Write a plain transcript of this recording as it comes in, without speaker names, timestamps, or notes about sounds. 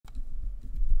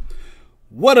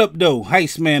What up, though?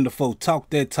 Heist Man the Foe. Talk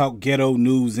that talk, ghetto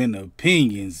news and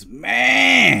opinions,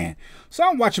 man. So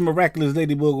I'm watching Miraculous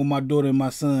Ladybug with my daughter and my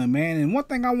son, man. And one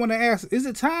thing I want to ask, is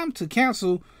it time to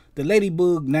cancel the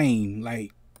Ladybug name?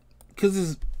 Like,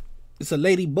 because it's a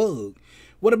ladybug.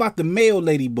 What about the male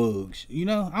ladybugs? You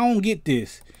know, I don't get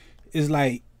this. It's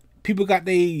like people got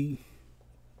their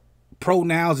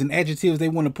pronouns and adjectives they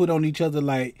want to put on each other.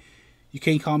 Like, you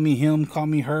can't call me him, call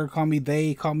me her, call me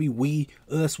they, call me we,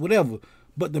 us, whatever.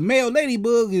 But the male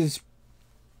ladybug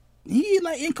he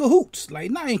like in cahoots.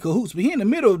 Like, not in cahoots, but he in the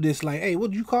middle of this. Like, hey,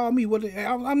 what you call me?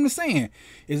 I'm just saying.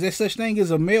 Is there such thing as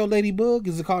a male ladybug?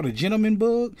 Is it called a gentleman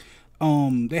bug?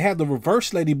 They have the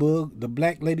reverse ladybug, the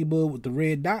black ladybug with the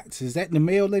red dots. Is that the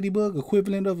male ladybug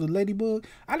equivalent of the ladybug?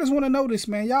 I just want to know this,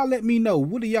 man. Y'all let me know.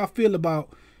 What do y'all feel about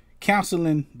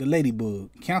canceling the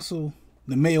ladybug? Cancel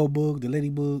the male bug, the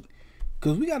ladybug?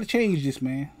 Because we got to change this,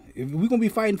 man. If we're going to be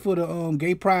fighting for the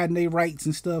gay pride and their rights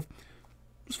and stuff,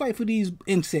 let's fight for these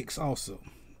insects also.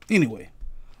 Anyway.